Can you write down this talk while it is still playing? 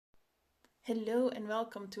Hello and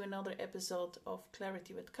welcome to another episode of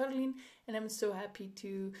Clarity with Caroline, and I'm so happy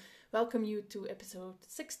to welcome you to episode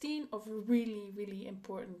 16 of a really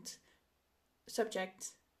important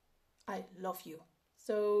subject. I love you.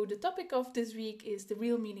 So, the topic of this week is the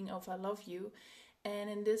real meaning of I love you, and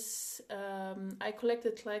in this, I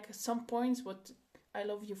collected like some points what I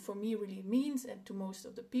love you for me really means and to most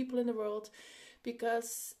of the people in the world,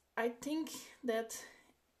 because I think that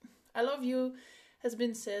I love you has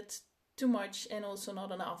been said too much and also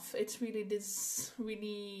not enough. It's really this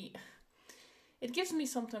really. It gives me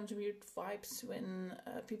sometimes weird vibes when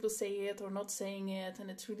people say it or not saying it,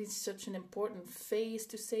 and it's really such an important phase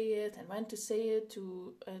to say it and when to say it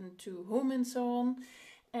to and to whom and so on.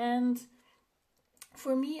 And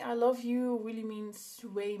for me, I love you really means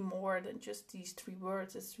way more than just these three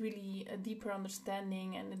words. It's really a deeper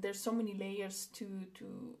understanding, and there's so many layers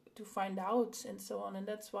to find out and so on. And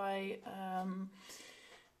that's why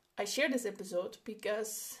I share this episode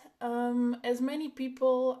because, as many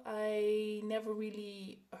people, I never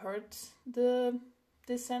really heard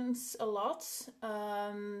this sentence a lot,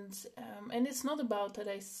 and it's not about that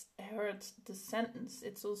heard the sentence.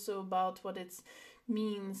 It's also about what it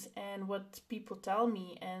means and what people tell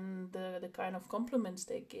me and the kind of compliments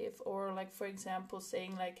they give, or like for example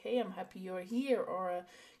saying like, "Hey, I'm happy you're here," or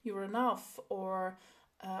 "You're enough," or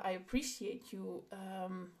I appreciate you.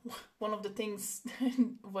 One of the things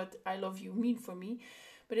what I love you mean for me,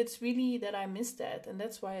 but it's really that I miss that, and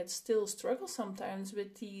that's why I still struggle sometimes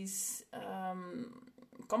with these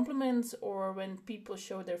compliments, or when people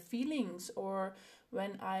show their feelings, or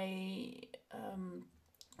when I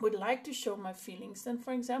would like to show my feelings. Then,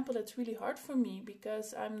 for example, that's really hard for me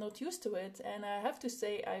because I'm not used to it, and I have to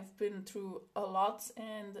say I've been through a lot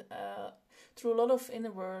and through a lot of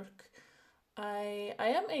inner work. I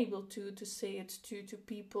am able to say it to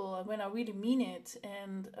people when I really mean it,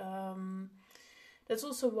 and that's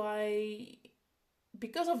also why,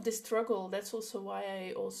 because of this struggle, that's also why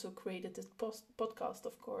I also created this podcast,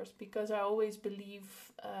 of course, because I always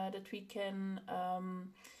believe that we can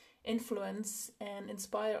influence and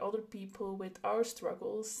inspire other people with our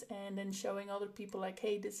struggles, and then showing other people like,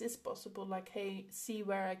 hey, this is possible, like, hey, see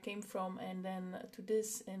where I came from, and then to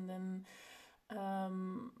this, and then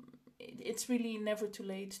it's really never too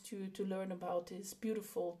late to learn about this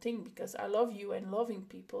beautiful thing, because I love you and loving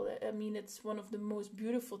people. I mean, it's one of the most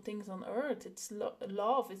beautiful things on earth. It's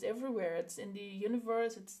love is everywhere. It's in the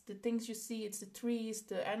universe. It's the things you see. It's the trees,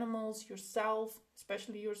 the animals, yourself,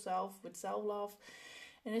 especially yourself, with self-love.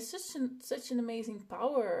 And it's such an amazing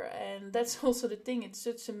power, and that's also the thing. It's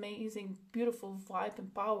such amazing, beautiful vibe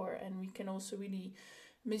and power, and we can also really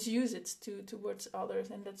misuse it towards others,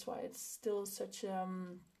 and that's why it's still such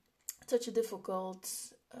a difficult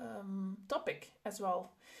topic as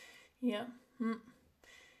well. Yeah.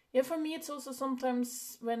 Yeah, for me it's also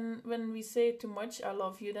sometimes when we say too much I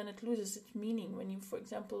love you, then it loses its meaning. When you, for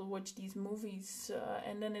example, watch these movies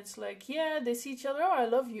and then it's like, yeah, they see each other, oh, I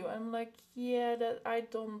love you. I'm like, yeah, that I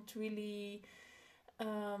don't really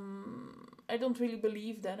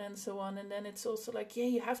believe that, and so on. And then it's also like, yeah,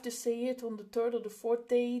 you have to say it on the third or the fourth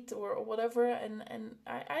date, or whatever. And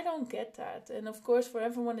I don't get that. And of course, for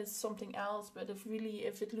everyone, it's something else. But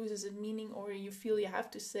if it loses its meaning, or you feel you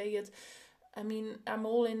have to say it, I mean, I'm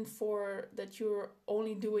all in for that. You're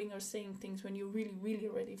only doing or saying things when you're really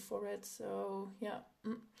ready for it. So yeah.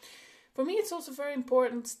 For me, it's also very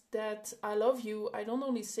important that I love you. I don't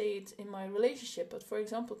only say it in my relationship, but for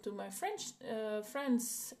example, to my friends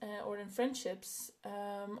or in friendships,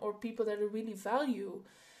 or people that I really value,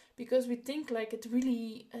 because we think like it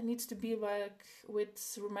really needs to be like with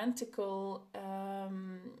romantical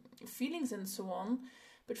feelings and so on.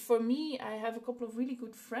 But for me, I have a couple of really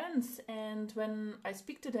good friends, and when I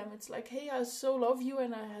speak to them, it's like, hey, I so love you,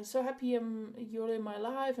 and I'm so happy you're in my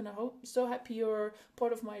life, and I'm so happy you're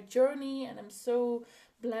part of my journey, and I'm so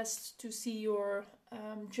blessed to see your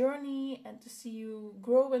journey and to see you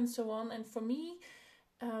grow and so on. And for me,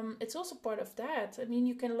 it's also part of that. I mean,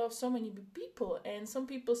 you can love so many people, and some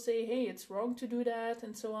people say, hey, it's wrong to do that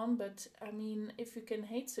and so on. But I mean, if you can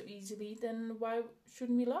hate so easily, then why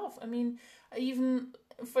shouldn't we love? I mean, I even,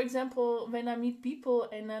 for example, when I meet people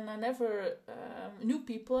and then I never knew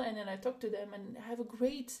people, and then I talk to them and have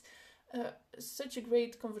such a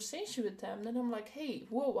great conversation with them, then I'm like, hey,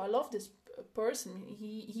 whoa, I love this person.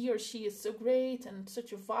 He or she is so great, and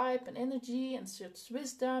such a vibe and energy and such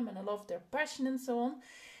wisdom, and I love their passion and so on.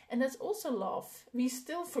 And that's also love. We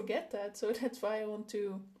still forget that, so that's why I want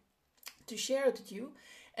to share it with you.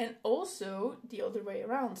 And also the other way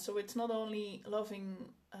around. So it's not only loving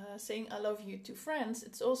saying I love you to friends,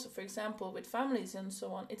 it's also, for example, with families and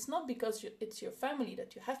so on, it's not because it's your family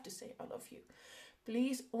that you have to say I love you.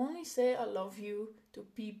 Please only say I love you to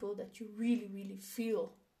people that you really, really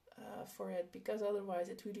feel for it, because otherwise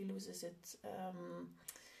it really loses its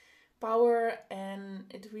power, and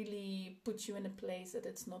it really puts you in a place that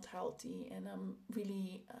it's not healthy. And I'm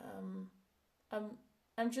really,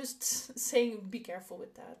 I'm just saying be careful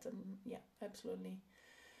with that. And yeah, absolutely.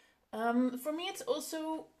 For me, it's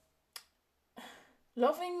also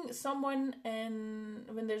loving someone, and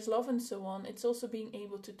when there's love and so on, it's also being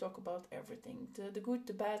able to talk about everything, the good,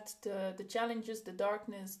 the bad, the challenges, the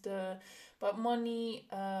darkness, about money,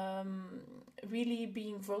 really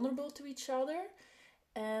being vulnerable to each other.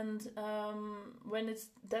 And when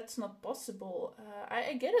that's not possible,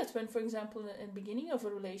 I get it when, for example, in the beginning of a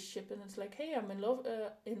relationship, and it's like, hey, I'm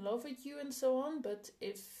in love with you and so on. But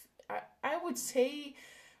if I would say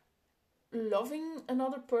loving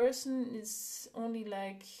another person is only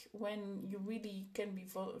like when you really can be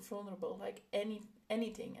vulnerable, like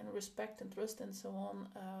anything, and respect and trust and so on,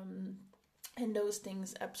 and those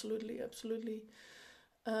things, absolutely.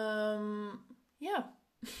 Yeah.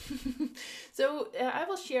 So I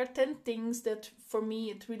will share 10 things that for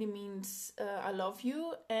me it really means I love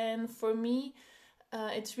you. And for me,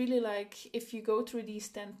 it's really like, if you go through these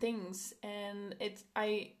 10 things, and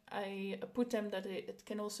I put them that it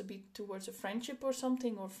can also be towards a friendship or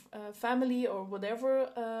something, or family, or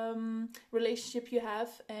whatever relationship you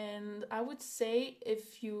have. And I would say,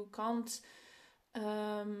 if you can't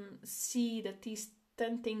see that these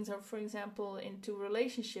 10 things are, for example, into a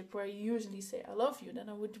relationship where you usually say I love you, then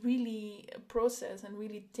I would really process and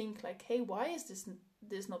really think like, hey, why is this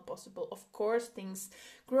not possible? Of course, things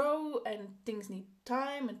grow and things need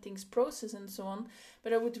time and things process and so on,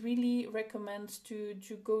 but I would really recommend to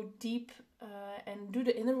go deep and do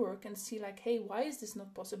the inner work and see like, hey, why is this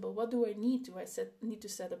not possible? What do I need? Do I need to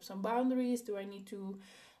set up some boundaries? Do I need to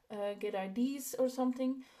get ideas or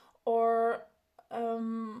something? Or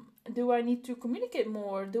do I need to communicate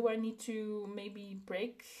more? Do I need to maybe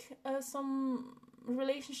break some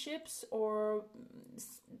relationships? Or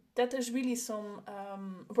that there's really some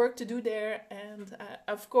work to do there. And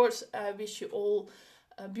of course, I wish you all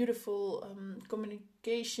beautiful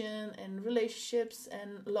communication and relationships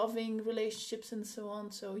and loving relationships and so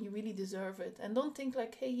on. So you really deserve it. And don't think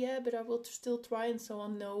like, hey, yeah, but I will still try and so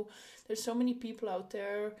on. No, there's so many people out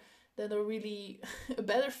there that are really a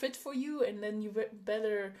better fit for you, and then you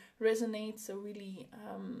better resonate. So really,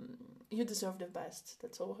 you deserve the best.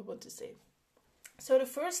 That's all I want to say. So the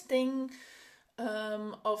first thing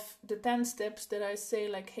of the 10 steps that I say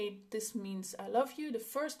like, hey, this means I love you. The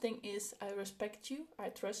first thing is I respect you, I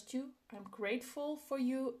trust you, I'm grateful for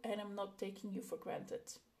you, and I'm not taking you for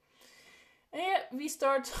granted. And yeah, we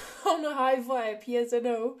start on a high vibe, yes I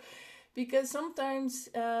know. Because sometimes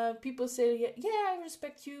people say, yeah, I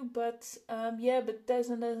respect you, but but this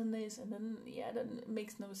and this and this, and then then it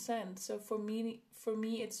makes no sense. So for me,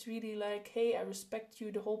 it's really like, hey, I respect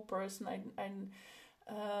you, the whole person.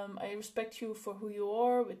 I respect you for who you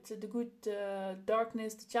are, with the good,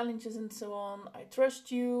 darkness, the challenges, and so on. I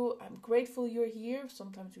trust you. I'm grateful you're here.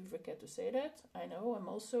 Sometimes we forget to say that. I know. I'm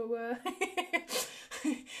also.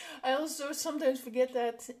 I also sometimes forget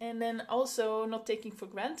that, and then also not taking for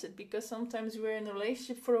granted, because sometimes we're in a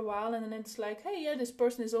relationship for a while and then it's like, hey, yeah, this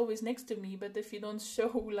person is always next to me, but if you don't show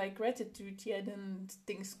like gratitude, then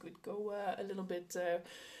things could go a little bit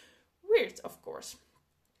weird, of course.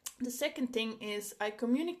 The second thing is I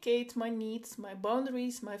communicate my needs, my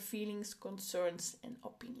boundaries, my feelings, concerns, and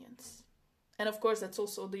opinions. And of course, that's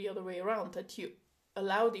also the other way around, that you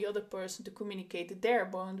allow the other person to communicate their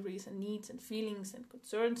boundaries and needs and feelings and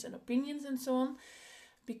concerns and opinions and so on,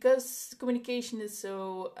 because communication is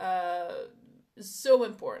so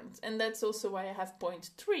important. And that's also why I have point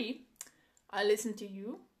 3. I listen to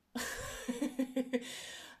you.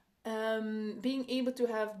 Being able to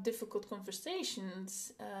have difficult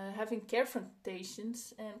conversations, having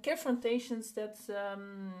confrontations, and confrontations, that's a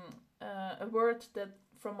word that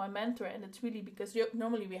from my mentor, and it's really because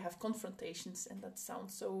normally we have confrontations, and that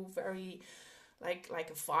sounds so very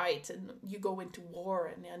like a fight, and you go into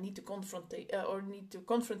war, and I need to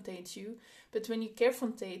confrontate you. But when you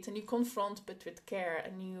confrontate and you confront, but with care,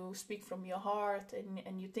 and you speak from your heart,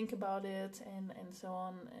 and you think about it, and so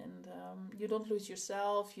on, and you don't lose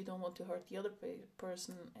yourself, you don't want to hurt the other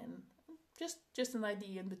person, and just an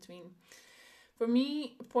idea in between. For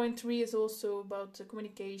me, point 3 is also about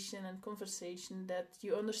communication and conversation, that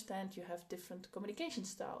you understand you have different communication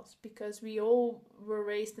styles, because we all were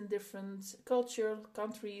raised in different culture,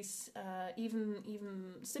 countries,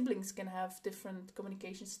 even siblings can have different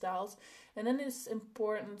communication styles. And then it's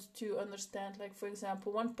important to understand, like, for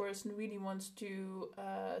example, one person really wants to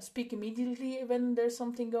speak immediately when there's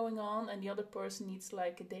something going on, and the other person needs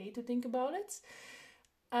like a day to think about it.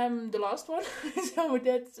 I'm the last one, so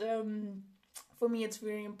that's... for me, it's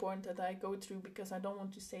very important that I go through, because I don't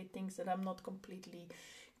want to say things that I'm not completely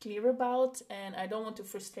clear about, and I don't want to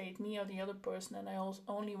frustrate me or the other person. And I also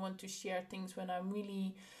only want to share things when I'm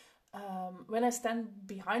really, when I stand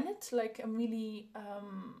behind it, like I'm really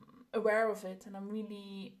aware of it, and I'm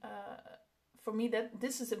really, for me, that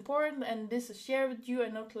this is important and this is shared with you,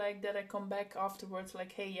 and not like that I come back afterwards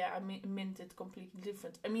like, hey, yeah, I meant it completely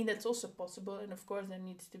different. I mean, that's also possible, and of course there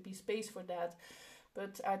needs to be space for that.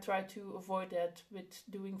 But I try to avoid that with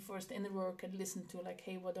doing first inner work and listen to like,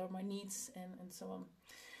 hey, what are my needs, and so on.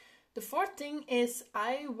 The fourth thing is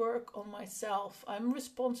I work on myself. I'm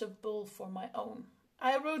responsible for my own.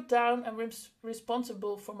 I wrote down I'm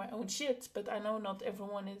responsible for my own shit, but I know not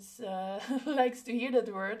everyone is likes to hear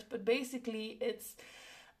that word. But basically, it's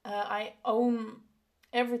I own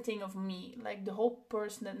everything of me, like the whole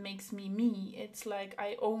person that makes me me. It's like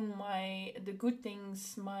I own the good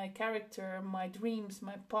things, my character, my dreams,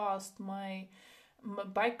 my past, my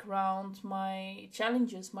background, my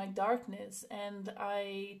challenges, my darkness, and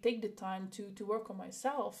I take the time to work on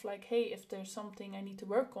myself. Like, hey, if there's something I need to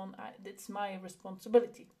work on, it's my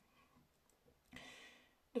responsibility.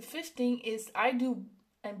 The fifth thing is I do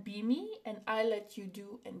and be me, and I let you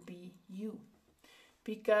do and be you.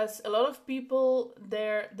 Because a lot of people,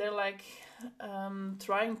 they're like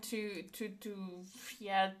trying to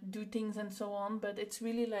do things and so on, but it's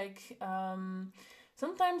really like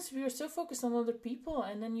sometimes we are so focused on other people,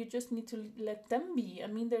 and then you just need to let them be. I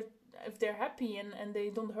mean, if they're happy and they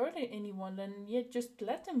don't hurt anyone, then yeah, just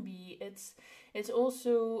let them be. It's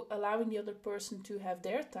also allowing the other person to have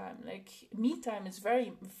their time. Like, me time is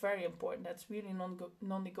very, very important. That's really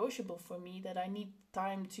non-negotiable for me, that I need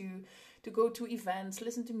time to go to events,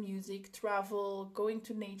 listen to music, travel, going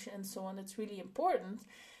to nature and so on. It's really important.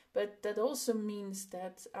 But that also means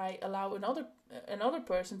that I allow another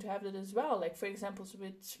person to have that as well. Like, for example,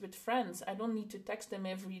 with friends, I don't need to text them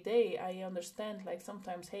every day. I understand, like,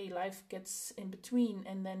 sometimes, hey, life gets in between,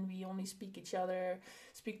 and then we only speak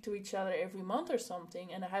to each other every month or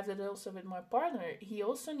something. And I have that also with my partner. He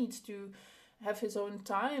also needs to have his own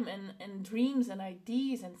time and dreams and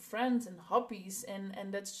ideas and friends and hobbies,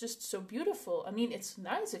 and that's just so beautiful. I mean, it's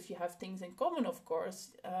nice if you have things in common, of course.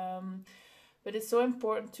 But it's so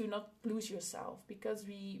important to not lose yourself, because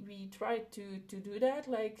we try to do that.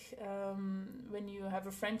 Like, when you have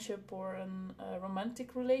a friendship or a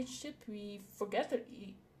romantic relationship, we forget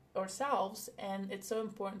ourselves, and it's so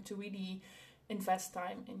important to really invest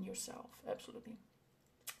time in yourself. Absolutely.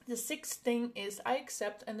 The sixth thing is I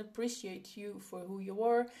accept and appreciate you for who you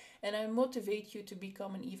are, and I motivate you to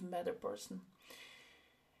become an even better person.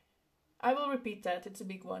 I will repeat that, it's a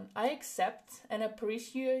big one. I accept and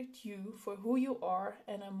appreciate you for who you are,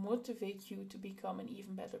 and I motivate you to become an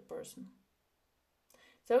even better person.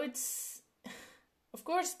 So it's, of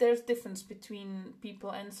course, there's difference between people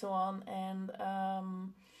and so on, and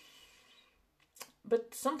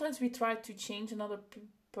but sometimes we try to change another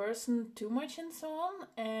person too much and so on,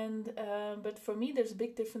 and but for me there's a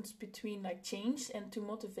big difference between like change and to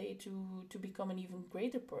motivate to become an even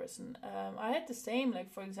greater person. I had the same, like,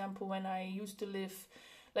 for example, when I used to live,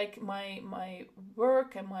 like, my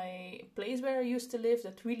work and my place where I used to live,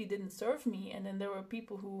 that really didn't serve me, and then there were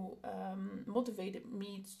people who motivated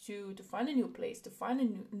me to find a new place, to find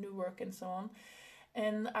a new work and so on,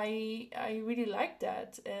 and I really liked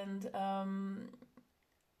that. And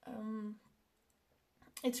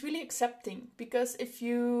it's really accepting, because if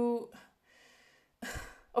you,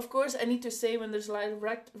 of course, I need to say, when there's like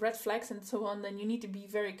red flags and so on, then you need to be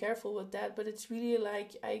very careful with that. But it's really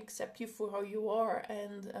like, I accept you for how you are,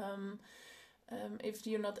 and if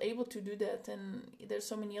you're not able to do that, then there's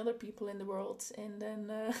so many other people in the world, and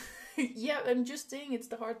then yeah, I'm just saying, it's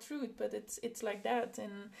the hard truth, but it's like that,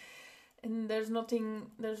 and there's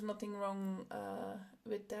nothing wrong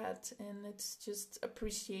with that, and it's just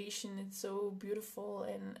appreciation. It's so beautiful,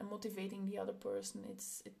 and motivating the other person.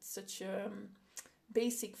 It's such a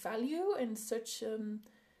basic value, and such an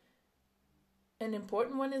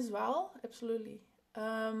important one as well. Absolutely.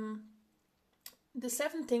 The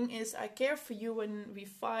seventh thing is I care for you when we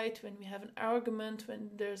fight, when we have an argument, when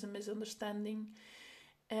there's a misunderstanding.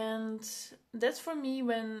 And that's for me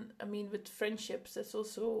with friendships, that's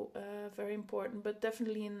also very important, but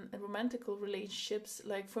definitely in romantical relationships,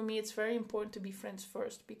 like for me, it's very important to be friends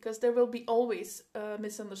first, because there will be always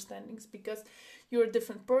misunderstandings, because you're a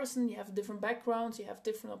different person, you have different backgrounds, you have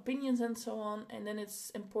different opinions and so on. And then it's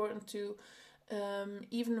important to,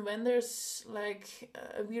 even when there's like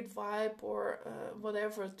a weird vibe or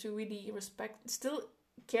whatever, to really respect, still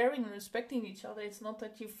caring and respecting each other. It's not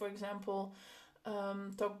that you, for example,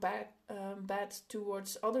 talk back bad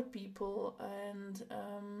towards other people, and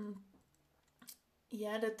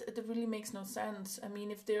that really makes no sense. I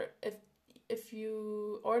mean, if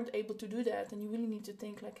you aren't able to do that, then you really need to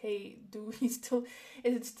think like, hey, is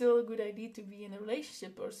it still a good idea to be in a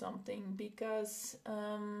relationship or something? Because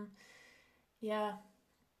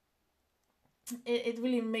it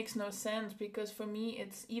really makes no sense. Because for me,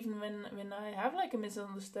 it's even when I have like a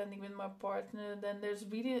misunderstanding with my partner, then there's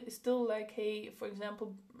really still like, hey, for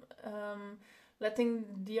example, letting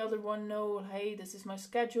the other one know, hey, this is my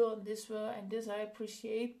schedule, and this I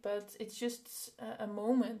appreciate, but it's just a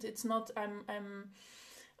moment. It's not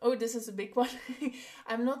oh, this is a big one.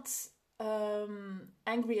 I'm not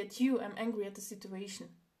angry at you, I'm angry at the situation.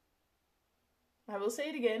 I will say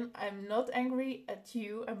it again. I'm not angry at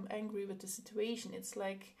you. I'm angry with the situation. It's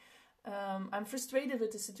like I'm frustrated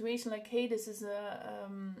with the situation. Like, hey, this is a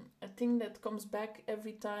thing that comes back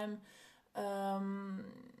every time,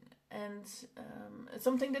 and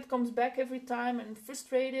something that comes back every time, and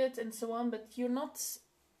frustrated and so on. But you're not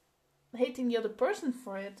hating the other person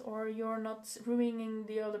for it, or you're not ruining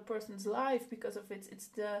the other person's life because of it.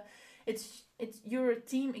 It's you're a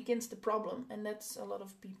team against the problem, and that's a lot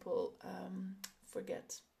of people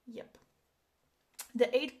forget. Yep. The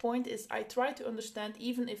 8th point is, I try to understand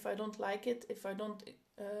even if I don't like it, if I don't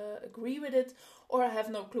agree with it, or I have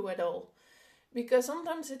no clue at all. Because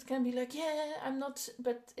sometimes it can be like, yeah, I'm not,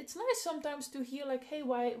 but it's nice sometimes to hear like, hey,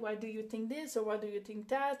 why do you think this, or why do you think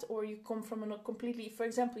that, or you come from a completely, for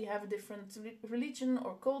example, you have a different religion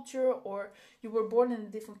or culture, or you were born in a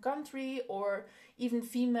different country, or even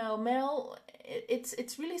female, male.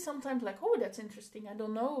 It's really sometimes like, oh, that's interesting, I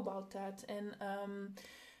don't know about that. And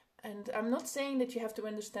I'm not saying that you have to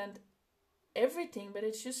understand everything, but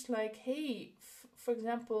it's just like, hey, for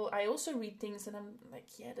example, I also read things and I'm like,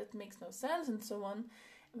 yeah, that makes no sense and so on.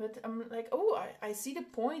 But I'm like, oh, I see the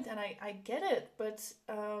point and I get it. But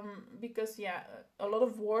because a lot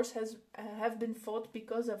of wars have been fought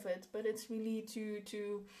because of it. But it's really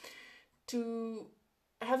to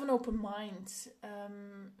have an open mind.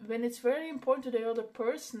 When it's very important to the other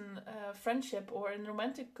person, friendship or in a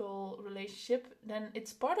romantical relationship, then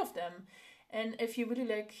it's part of them. And if you really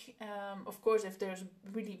like, of course, if there's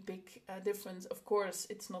really big difference, of course,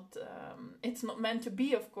 it's not meant to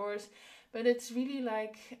be, of course, but it's really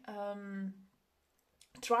like,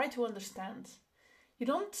 try to understand. You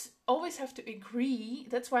don't always have to agree.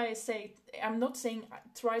 That's why I say, I'm not saying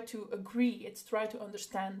try to agree, it's try to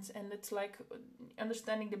understand. And it's like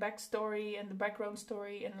understanding the backstory and the background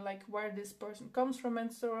story and like where this person comes from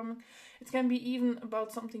and so on. It can be even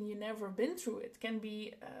about something you never been through. It can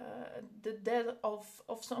be the death of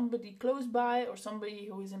somebody close by, or somebody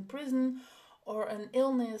who is in prison, or an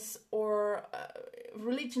illness, or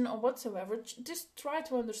religion, or whatsoever. Just try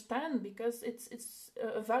to understand, because it's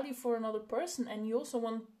a value for another person, and you also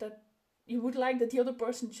want that, you would like that the other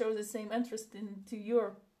person shows the same interest into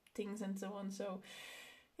your things and so on. So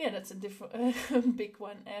that's a different big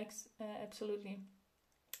one. Absolutely.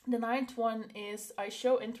 The 9th one is, I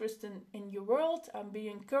show interest in your world, I'm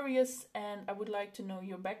being curious, and I would like to know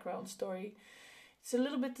your background story. It's a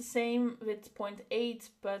little bit the same with point 8,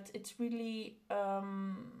 but it's really,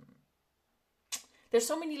 there's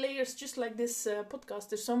so many layers, just like this podcast,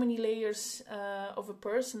 there's so many layers of a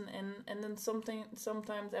person, and then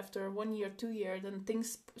sometimes after 1 year, 2 years, then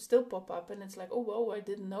things still pop up, and it's like, oh, whoa, I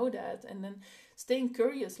didn't know that. And then staying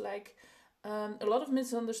curious, like, a lot of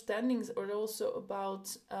misunderstandings are also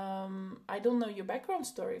about, I don't know your background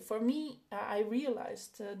story. For me, I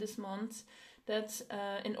realized this month that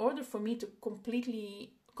in order for me to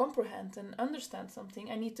completely comprehend and understand something,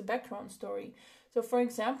 I need the background story. So, for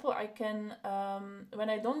example, I can, when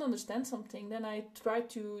I don't understand something, then I try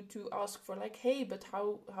to ask for like, hey, but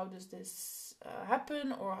how does this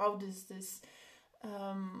happen, or how does this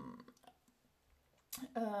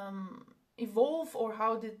evolve, or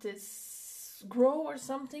how did this grow or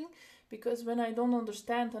something? Because when I don't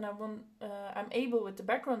understand and I'm able with the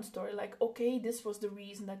background story, like, okay, this was the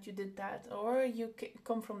reason that you did that, or you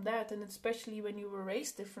come from that. And especially when you were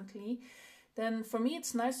raised differently, then for me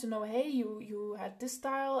it's nice to know, hey, you had this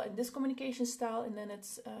style and this communication style, and then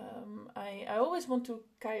it's I always want to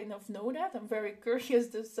kind of know that. I'm very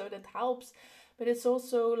curious, so that helps. But it's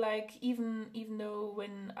also like, even though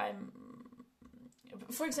when I'm,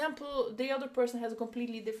 for example, the other person has a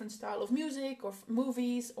completely different style of music or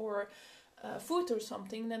movies or food or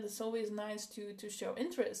something, then it's always nice to show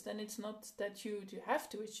interest. And it's not that you have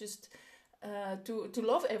to, it's just to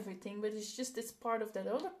love everything, but it's part of that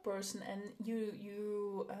other person, and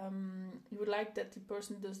you would like that the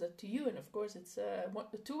person does that to you. And of course it's a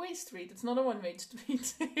two-way street, it's not a one-way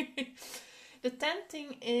street. The 10th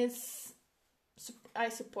thing is, I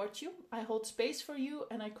support you, I hold space for you,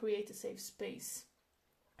 and I create a safe space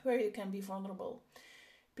where you can be vulnerable.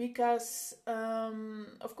 Because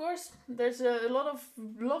of course there's a lot of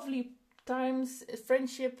lovely times,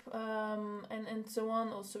 friendship, and so on,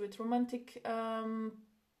 also with romantic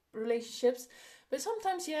relationships. But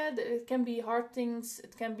sometimes, yeah, it can be hard things,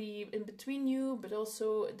 it can be in between you, but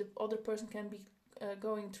also the other person can be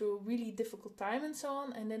going through a really difficult time and so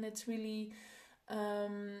on. And then it's really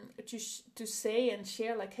to say and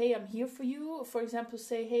share, like, hey, I'm here for you. For example,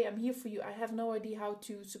 say, hey, I'm here for you, I have no idea how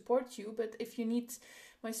to support you, but if you need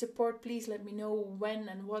my support, please let me know when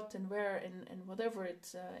and what and where, and whatever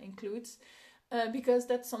it includes, because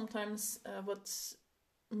that's sometimes what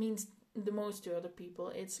means the most to other people.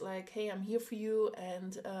 It's like, hey, I'm here for you,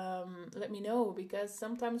 and let me know, because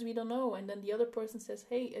sometimes we don't know, and then the other person says,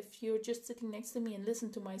 hey, if you're just sitting next to me and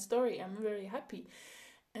listen to my story, I'm very happy.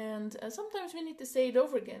 And sometimes we need to say it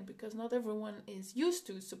over again, because not everyone is used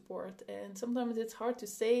to support, and sometimes it's hard to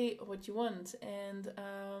say what you want. And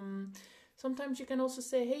sometimes you can also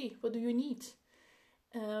say, hey, what do you need?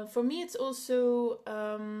 For me, it's also,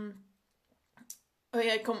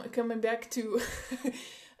 coming back to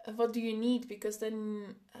what do you need? Because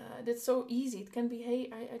then that's so easy. It can be, hey,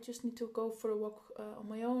 I just need to go for a walk on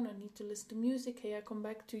my own. I need to listen to music. Hey, I come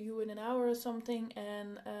back to you in an hour or something.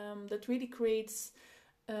 And that really creates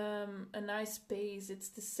a nice space. It's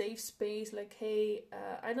the safe space, like, hey,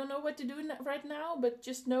 I don't know what to do right now, but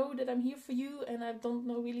just know that I'm here for you, and I don't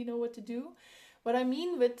really know what to do. What I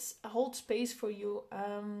mean with hold space for you,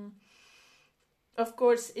 of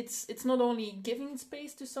course, it's not only giving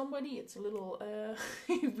space to somebody, it's a little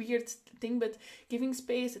weird thing, but giving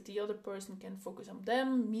space that the other person can focus on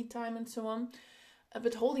them, me time, and so on.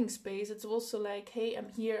 But holding space, it's also like, hey, I'm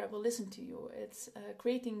here, I will listen to you. It's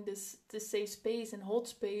creating this safe space and hold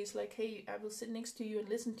space, like, hey, I will sit next to you and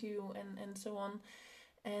listen to you, and so on.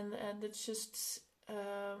 And it's just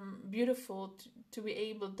beautiful to be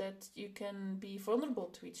able that you can be vulnerable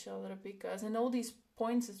to each other, because in all these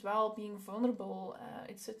points as well, being vulnerable,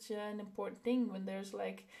 it's such an important thing. When there's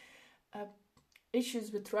like issues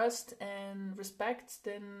with trust and respect,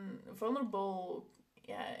 then vulnerable,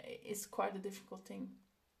 yeah, it's quite a difficult thing.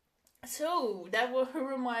 So that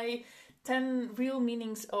were my 10 real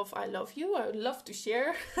meanings of I love you. I would love to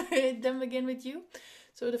share them again with you.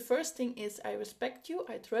 So the first thing is, I respect you,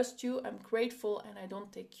 I trust you, I'm grateful, and I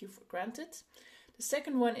don't take you for granted. The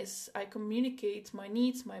second one is, I communicate my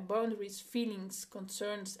needs, my boundaries, feelings,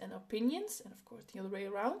 concerns, and opinions. And of course the other way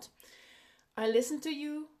around. I listen to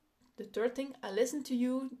you. The third thing, I listen to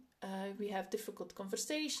you. We have difficult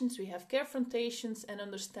conversations, we have confrontations, and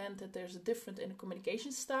understand that there's a difference in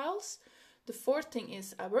communication styles. The fourth thing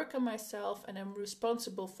is, I work on myself and I'm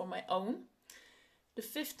responsible for my own. The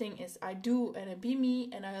fifth thing is, I do and I be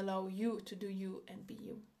me, and I allow you to do you and be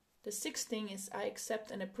you. The sixth thing is, I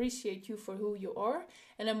accept and appreciate you for who you are,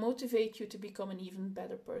 and I motivate you to become an even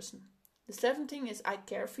better person. The seventh thing is, I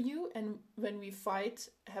care for you, and when we fight,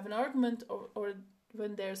 have an argument, or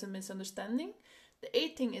when there's a misunderstanding. The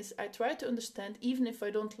eighth thing is, I try to understand even if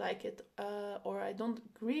I don't like it, or I don't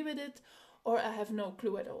agree with it, or I have no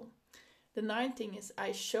clue at all. The ninth thing is,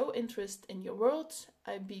 I show interest in your world,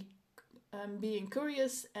 I'm being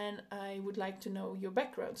curious, and I would like to know your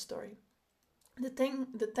background story. The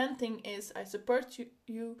 10th thing is, I support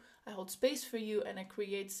you, I hold space for you, and I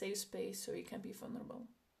create safe space so you can be vulnerable.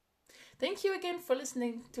 Thank you again for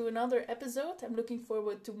listening to another episode. I'm looking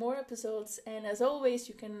forward to more episodes, and as always,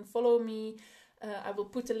 you can follow me. I will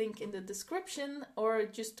put a link in the description, or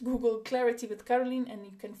just Google Clarity with Caroline, and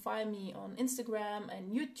you can find me on Instagram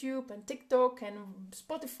and YouTube and TikTok and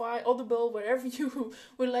Spotify, Audible, wherever you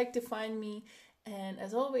would like to find me. And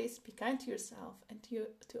as always, be kind to yourself and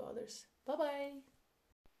to others. Bye-bye.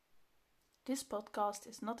 This podcast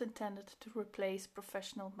is not intended to replace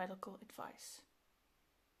professional medical advice.